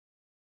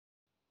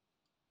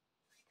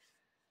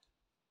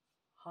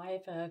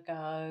Hi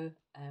Virgo,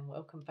 and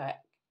welcome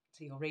back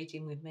to your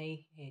reading with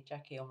me here,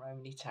 Jackie on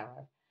Romany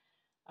Tarot.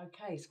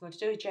 Okay, so I'm going to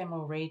do a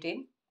general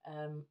reading.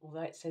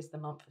 Although it says the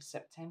month of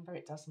September,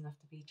 it doesn't have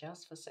to be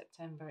just for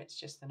September. It's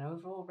just an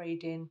overall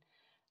reading.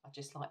 I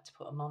just like to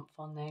put a month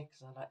on there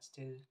because I like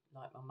to do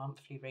like my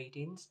monthly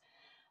readings.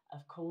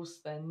 Of course,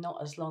 they're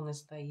not as long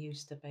as they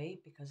used to be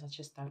because I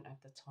just don't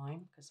have the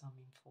time because I'm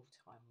in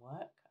full-time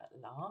work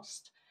at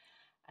last.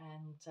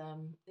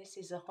 And this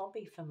is a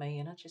hobby for me,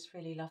 and I just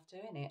really love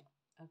doing it.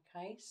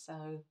 Okay,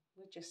 so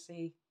we'll just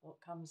see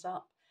what comes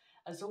up.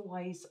 As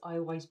always, I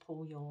always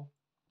pull your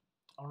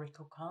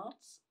oracle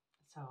cards,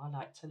 so I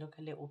like to look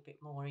a little bit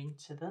more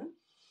into them.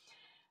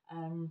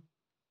 Um,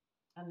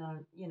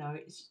 and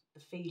it's the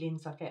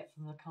feelings I get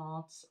from the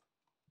cards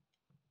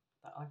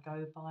that I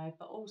go by,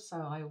 but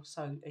also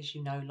as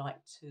you know, like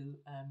to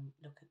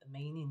look at the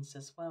meanings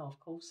as well. Of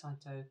course, I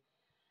do.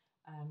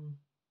 Um,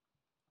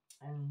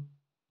 and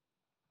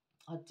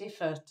I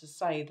differ to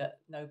say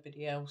that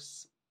nobody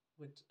else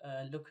would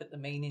look at the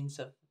meanings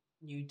of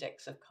new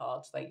decks of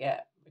cards they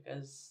get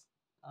because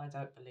I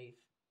don't believe,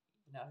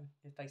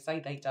 if they say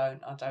they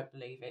don't, I don't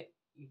believe it.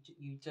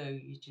 You do,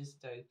 you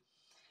just do.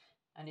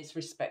 And it's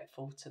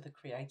respectful to the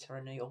creator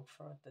and the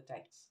author of the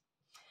decks.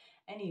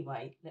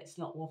 Anyway, let's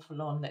not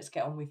waffle on. Let's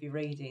get on with your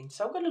reading.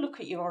 So I'm going to look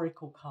at your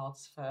oracle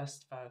cards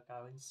first,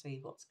 Virgo, and see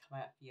what's come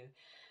out for you.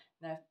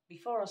 Now,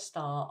 before I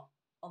start,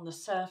 on the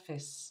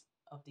surface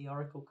of the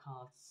oracle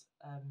cards,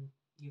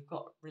 you've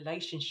got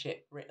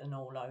relationship written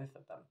all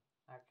over them.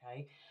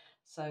 Okay,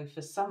 so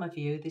for some of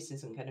you, this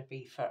isn't going to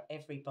be for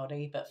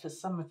everybody, but for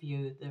some of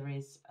you, there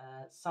is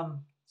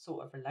some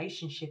sort of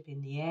relationship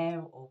in the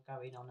air or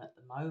going on at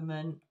the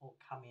moment or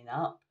coming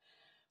up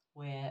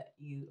where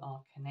you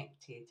are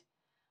connected,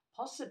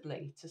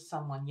 possibly to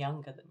someone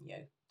younger than you.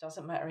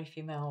 Doesn't matter if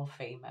you're male or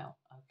female.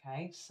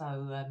 Okay,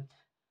 so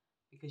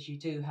because you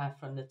do have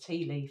from the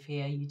tea leaf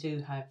here, you do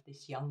have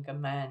this younger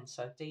man.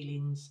 So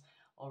dealings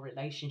or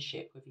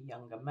relationship with a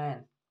younger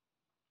man.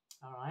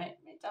 All right.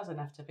 It doesn't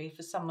have to be.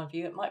 For some of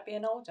you, it might be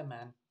an older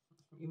man.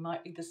 You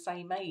might be the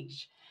same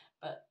age,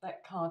 but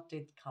that card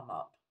did come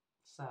up.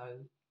 So,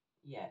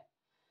 yeah.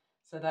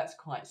 So that's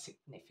quite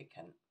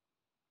significant.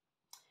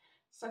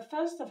 So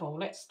first of all,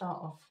 let's start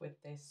off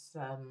with this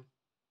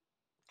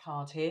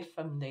card here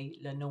from the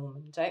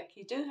Lenormand deck.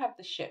 You do have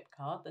the ship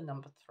card, the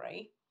number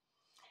 3.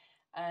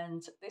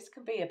 And this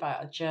can be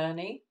about a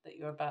journey that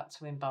you're about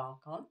to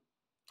embark on.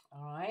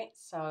 All right,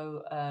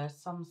 so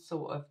some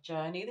sort of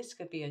journey. This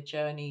could be a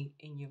journey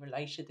in your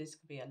relationship. This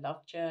could be a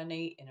love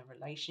journey in a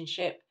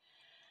relationship.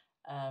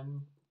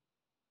 Um,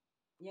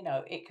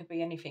 it could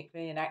be anything. It could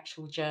be an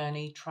actual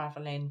journey,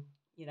 traveling,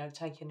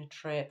 taking a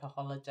trip, a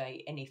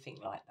holiday, anything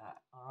like that.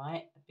 All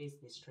right, a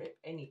business trip,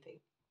 anything.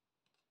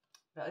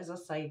 But as I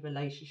say,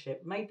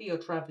 relationship. Maybe you're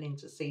traveling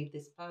to see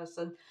this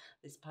person.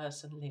 This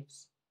person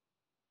lives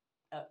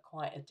at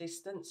quite a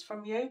distance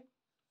from you.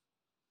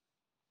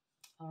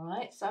 All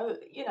right, so,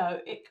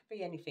 it could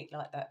be anything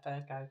like that,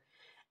 Virgo.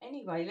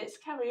 Anyway, let's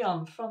carry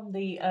on. From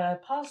the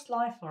past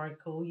life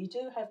oracle, you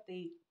do have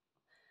the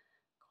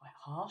quite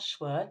harsh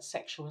word,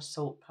 sexual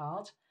assault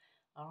card.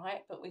 All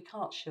right, but we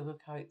can't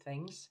sugarcoat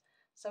things.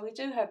 So we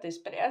do have this,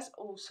 but it has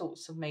all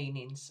sorts of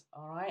meanings.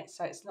 All right,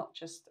 so it's not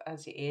just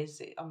as it is.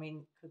 It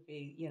could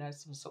be,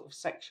 some sort of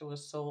sexual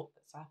assault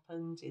that's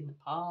happened in the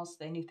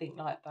past, anything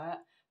like that,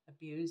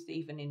 abused,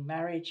 even in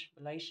marriage,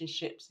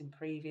 relationships, in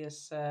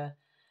previous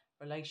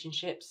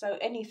relationships, so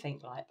anything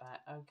like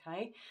that.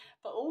 Okay,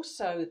 but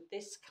also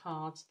this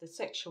card, the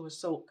sexual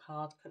assault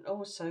card, can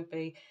also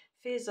be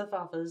fears of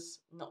others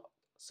not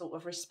sort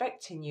of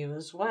respecting you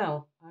as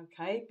well.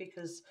 Okay,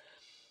 because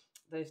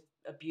they've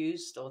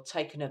abused or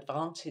taken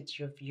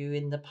advantage of you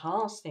in the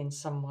past in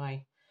some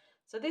way.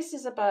 So this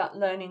is about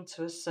learning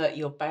to assert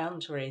your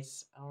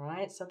boundaries. All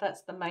right, so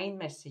that's the main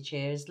message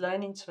here, is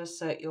learning to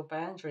assert your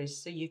boundaries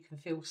so you can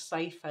feel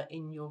safer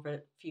in your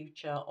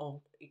future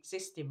or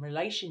existing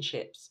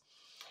relationships.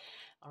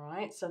 All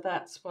right, so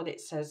that's what it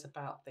says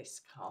about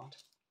this card.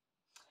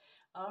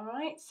 All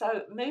right,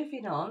 so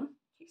moving on.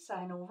 Keep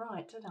saying all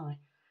right, don't I?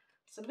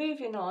 So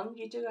moving on,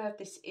 you do have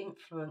this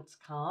influence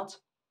card.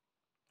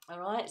 All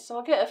right, so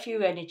I'll get a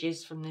few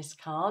energies from this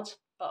card,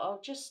 but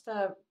I'll just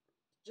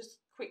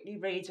quickly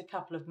read a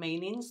couple of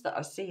meanings that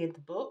I see in the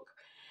book.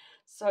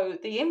 So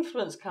the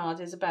influence card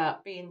is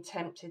about being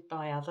tempted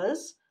by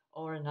others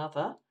or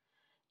another.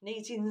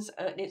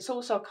 It's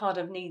also a card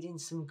of needing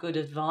some good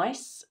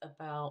advice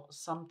about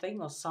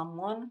something or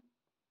someone,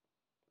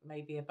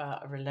 maybe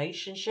about a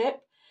relationship.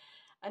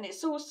 And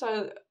it's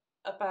also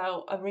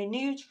about a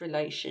renewed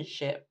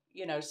relationship,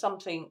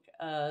 something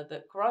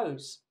that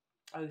grows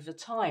over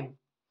time.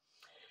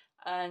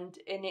 And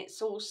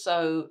it's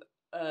also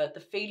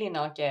the feeling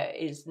I get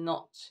is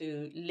not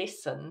to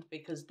listen,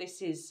 because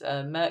this is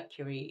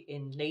Mercury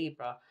in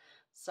Libra.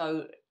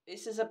 So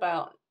this is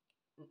about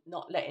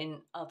not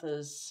letting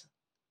others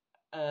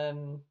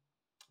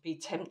be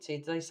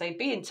tempted. They say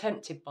being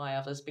tempted by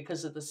others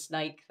because of the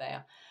snake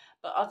there,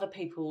 but other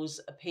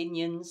people's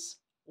opinions,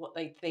 what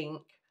they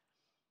think,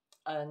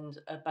 and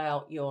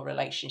about your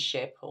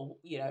relationship, or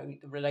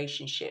the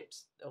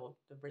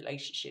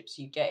relationships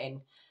you get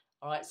in.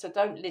 All right, so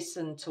don't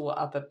listen to what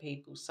other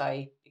people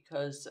say,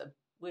 because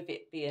with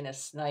it being a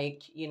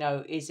snake,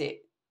 is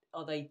it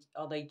are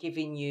they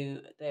giving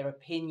you their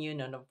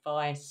opinion and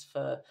advice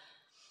for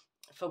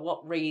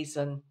what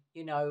reason?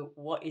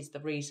 What is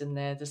the reason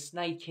there? The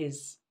snake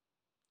is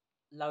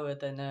lower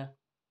than a,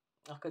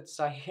 I could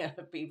say,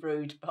 be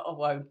rude, but I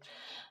won't.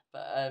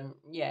 But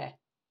yeah.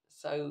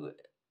 So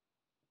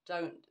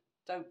don't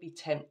don't be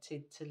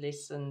tempted to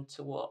listen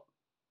to what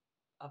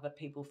other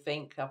people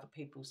think, other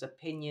people's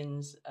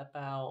opinions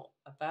about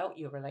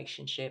your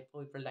relationship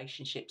or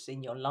relationships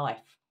in your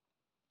life.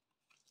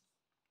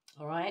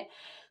 All right.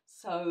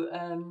 So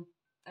and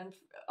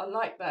I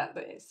like that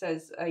it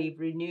says a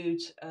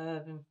renewed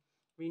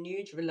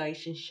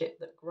relationship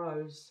that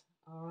grows.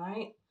 All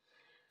right.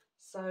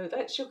 So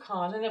that's your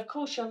card. And of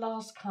course, your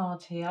last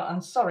card here.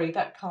 I'm sorry,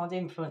 that card,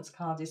 influence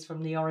card, is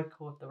from the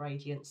Oracle of the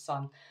Radiant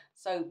Sun.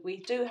 So we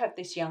do have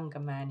this younger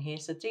man here.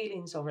 So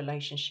dealings or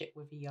relationship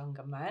with a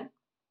younger man.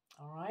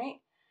 All right.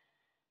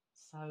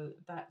 So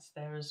that's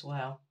there as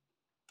well.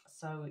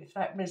 So if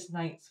that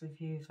resonates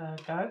with you,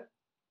 Virgo.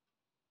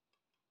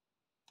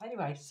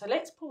 Anyway, so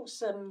let's pull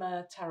some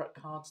tarot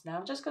cards now.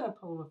 I'm just going to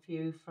pull a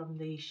few from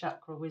the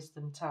Chakra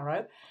Wisdom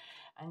Tarot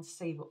and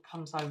see what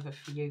comes over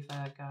for you,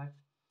 Virgo.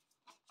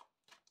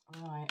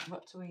 All right,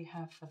 what do we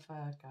have for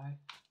Virgo?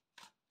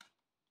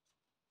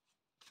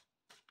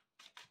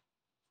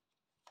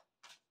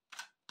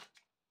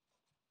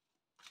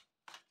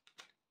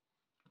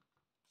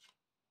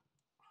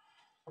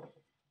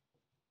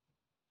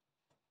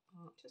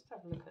 Just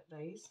have a look at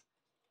these.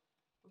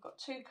 We've got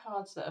two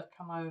cards that have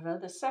come over,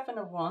 the Seven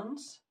of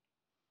Wands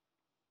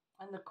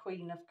and the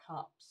Queen of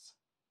Cups.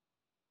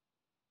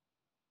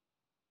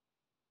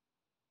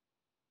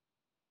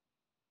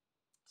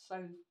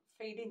 So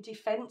feeling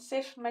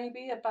defensive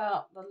maybe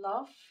about the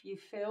love you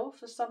feel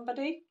for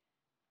somebody.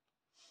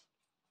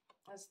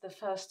 That's the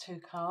first two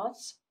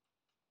cards.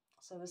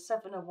 So the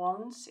Seven of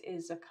Wands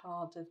is a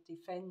card of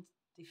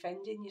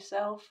defending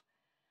yourself.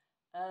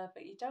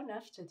 But you don't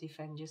have to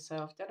defend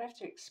yourself. You don't have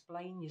to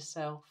explain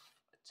yourself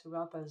to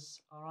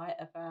others, all right,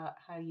 about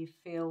how you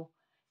feel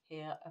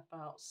here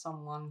about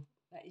someone.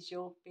 That is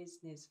your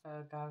business,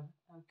 Virgo,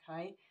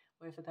 okay?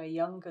 Whether they're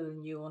younger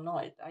than you or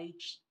not,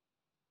 age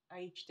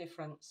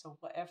difference or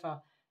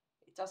whatever,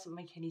 it doesn't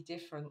make any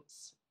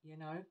difference.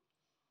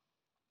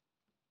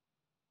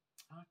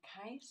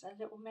 Okay, so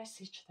a little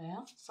message there.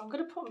 So I'm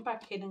going to put them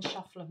back in and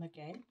shuffle them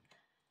again.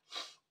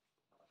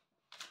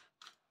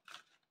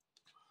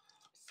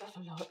 Let's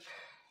have a look.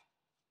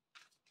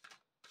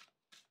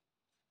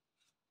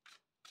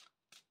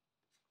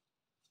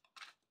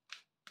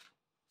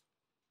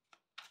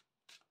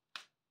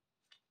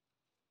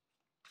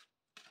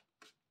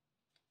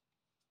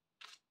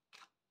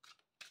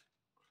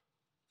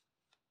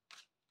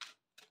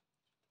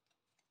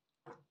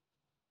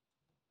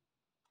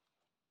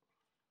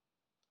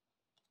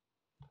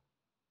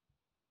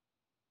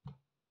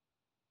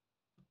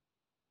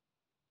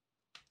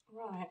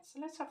 Right, so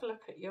let's have a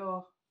look at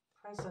your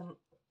present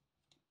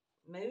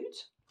mood.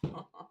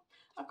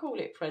 I call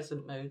it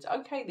present mood.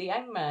 Okay, the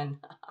Hangman.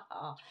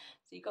 So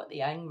you got the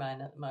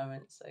Hangman at the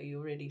moment. So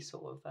you're really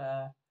sort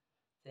of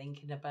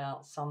thinking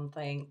about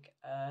something,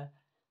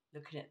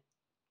 looking at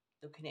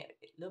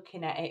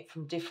looking at it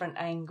from different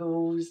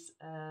angles.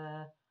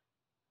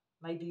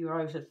 Maybe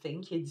you're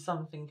overthinking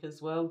something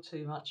as well.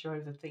 Too much.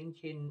 You're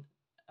overthinking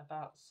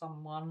about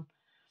someone.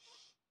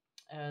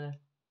 I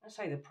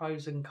say the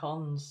pros and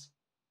cons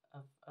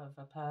of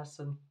a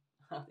person.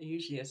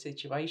 Usually a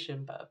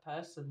situation, but a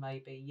person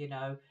maybe.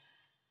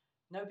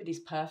 Nobody's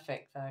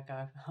perfect,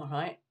 Virgo, all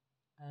right?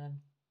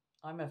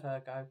 I'm a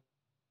Virgo,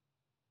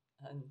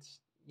 and,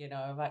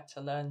 I've had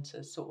to learn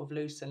to sort of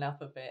loosen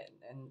up a bit,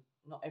 and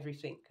not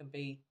everything can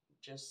be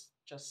just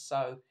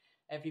so.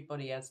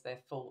 Everybody has their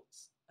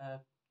faults,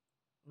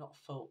 not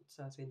faults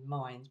as in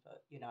mind,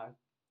 but,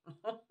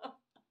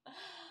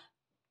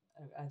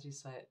 how do you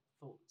say it?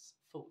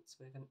 Faults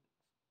with an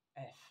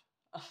F.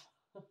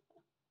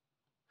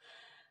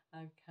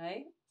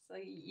 Okay, so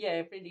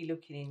yeah, really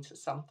looking into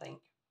something.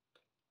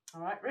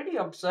 All right, really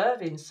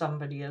observing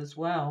somebody as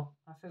well.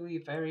 I feel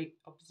you're very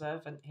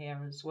observant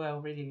here as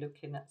well, really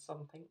looking at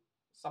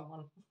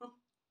someone.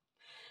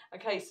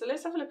 Okay, so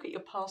let's have a look at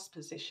your past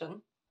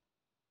position.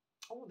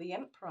 Oh, the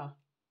Emperor.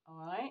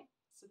 All right,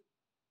 so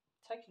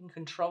taking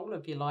control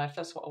of your life.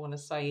 That's what I want to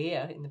say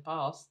here in the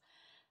past,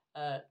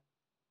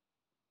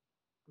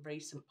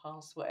 recent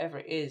past, whatever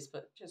it is.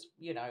 But just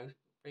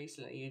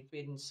recently you've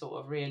been sort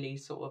of really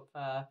sort of.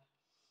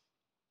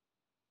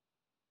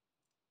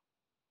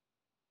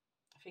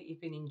 I think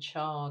you've been in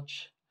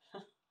charge.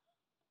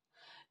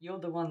 You're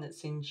the one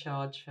that's in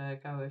charge,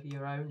 Virgo, of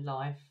your own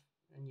life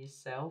and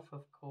yourself,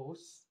 of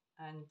course.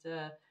 And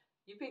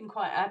you've been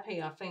quite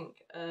happy, I think,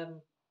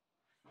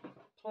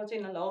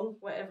 plodding along,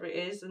 whatever it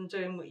is, and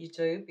doing what you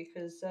do,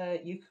 because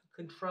you can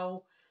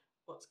control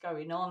what's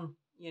going on,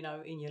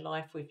 in your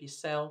life with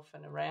yourself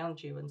and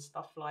around you and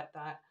stuff like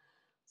that.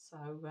 So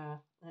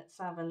let's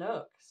have a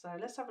look. So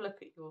let's have a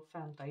look at your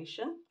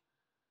foundation.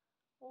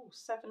 Oh,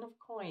 7 of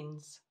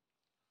coins.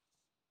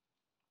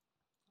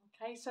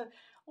 Okay, so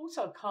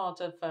also a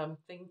card of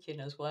thinking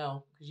as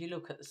well, because you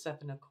look at the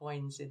 7 of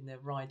coins in the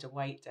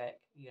Rider-Waite deck.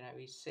 You know,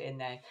 he's sitting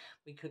there.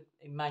 We could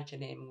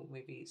imagine him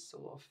with his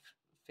sort of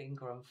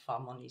finger and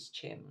thumb on his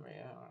chin,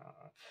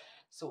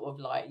 sort of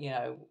like,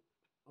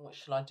 what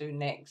shall I do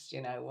next?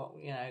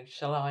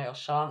 Shall I or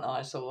shan't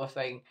I, sort of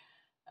thing.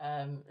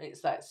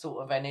 It's that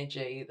sort of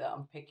energy that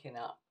I'm picking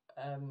up.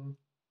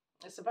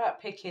 It's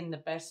about picking the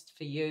best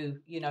for you,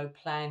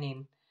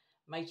 planning,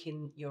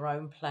 making your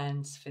own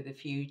plans for the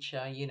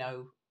future,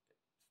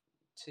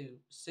 to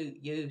suit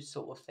you,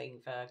 sort of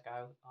thing,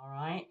 Virgo. All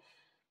right.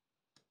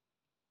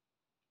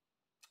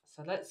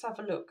 So let's have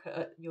a look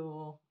at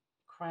your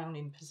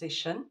crowning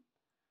position.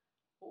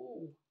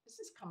 Oh, this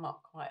has come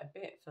up quite a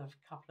bit for a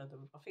couple of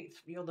them. I think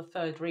you're the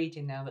third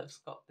reading now that's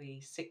got the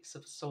 6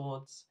 of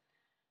Swords.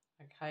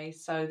 Okay,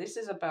 so this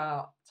is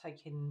about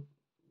taking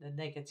the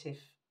negative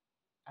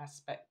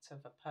aspect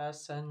of a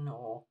person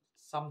or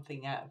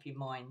something out of your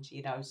mind,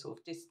 sort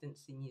of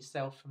distancing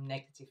yourself from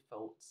negative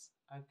thoughts.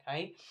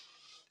 Okay,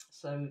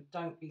 so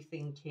don't be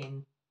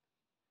thinking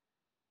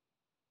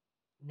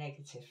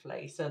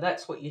negatively. So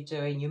that's what you're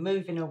doing. You're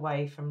moving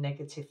away from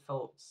negative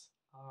thoughts.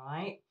 All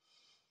right,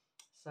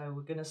 so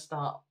we're going to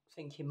start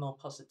thinking more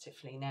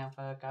positively now,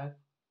 Virgo.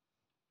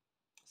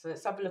 So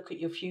let's have a look at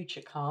your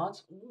future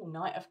cards. Ooh,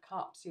 Knight of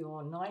Cups,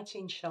 your knight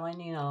in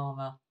shining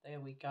armor. There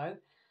we go.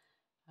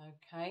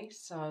 Okay,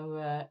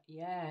 so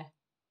yeah,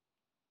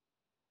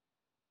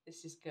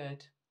 this is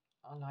good.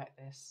 I like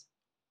this.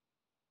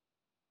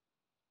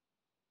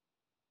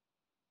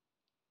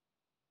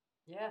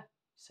 Yeah,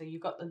 so you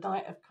got the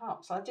Knight of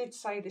Cups. I did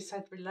say this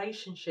had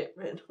relationship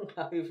written all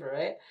over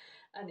it,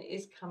 and it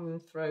is coming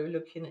through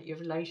looking at your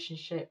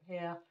relationship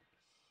here.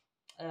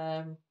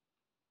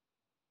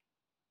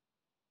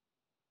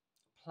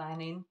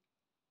 Planning,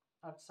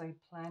 I'd say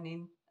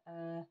planning.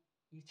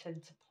 You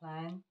tend to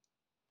plan.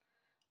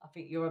 I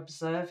think you're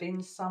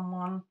observing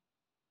someone.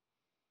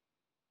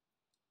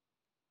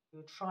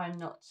 You're trying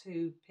not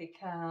to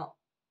pick out,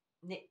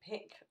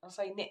 nitpick. I'll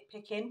say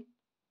nitpicking,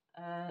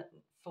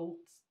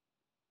 faults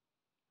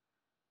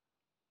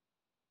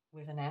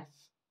with an F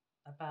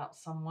about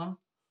someone.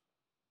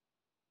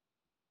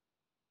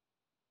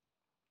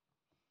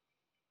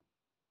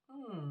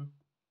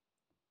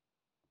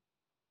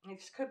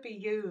 This could be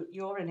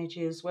your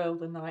energy as well,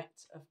 the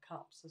Knight of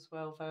Cups as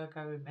well,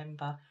 Virgo.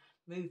 Remember,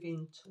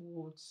 moving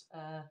towards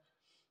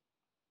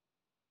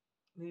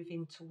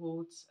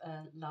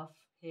love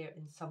here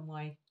in some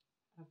way.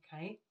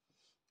 Okay,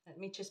 let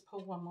me just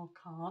pull one more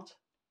card.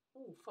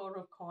 Oh, 4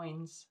 of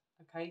Coins.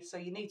 Okay, so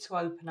you need to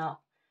open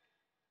up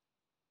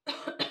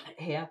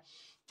here.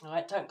 All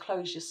right, don't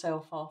close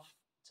yourself off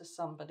to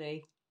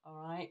somebody.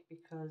 All right,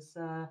 because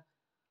of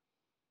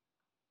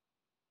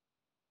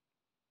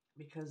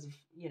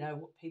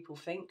what people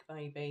think,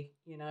 maybe,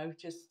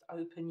 just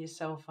open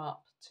yourself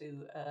up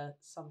to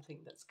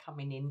something that's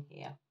coming in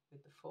here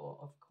with the 4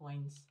 of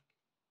Coins.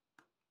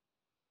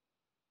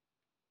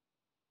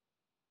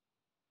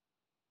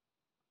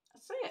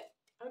 That's it.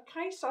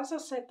 Okay, so as I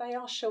said, they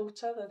are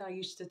shorter than I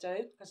used to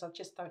do because I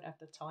just don't have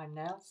the time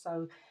now.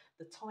 So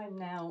the time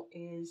now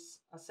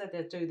is, I said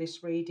I'd do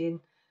this reading.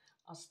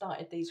 I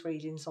started these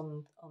readings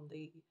on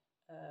the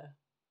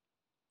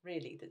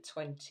really the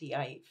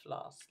 28th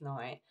last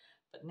night,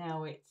 but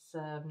now it's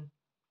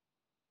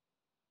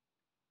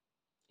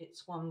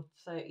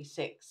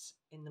 1:36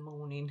 in the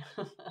morning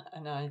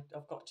and I've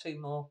got 2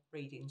 more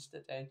readings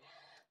to do.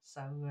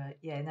 So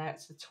yeah, now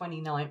it's the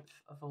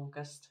 29th of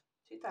August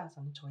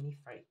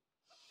 2023.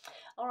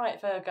 All right,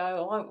 Virgo,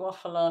 I won't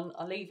waffle on.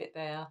 I'll leave it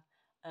there.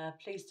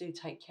 Please do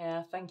take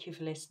care. Thank you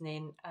for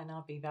listening, and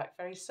I'll be back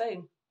very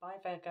soon. Bye,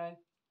 Virgo.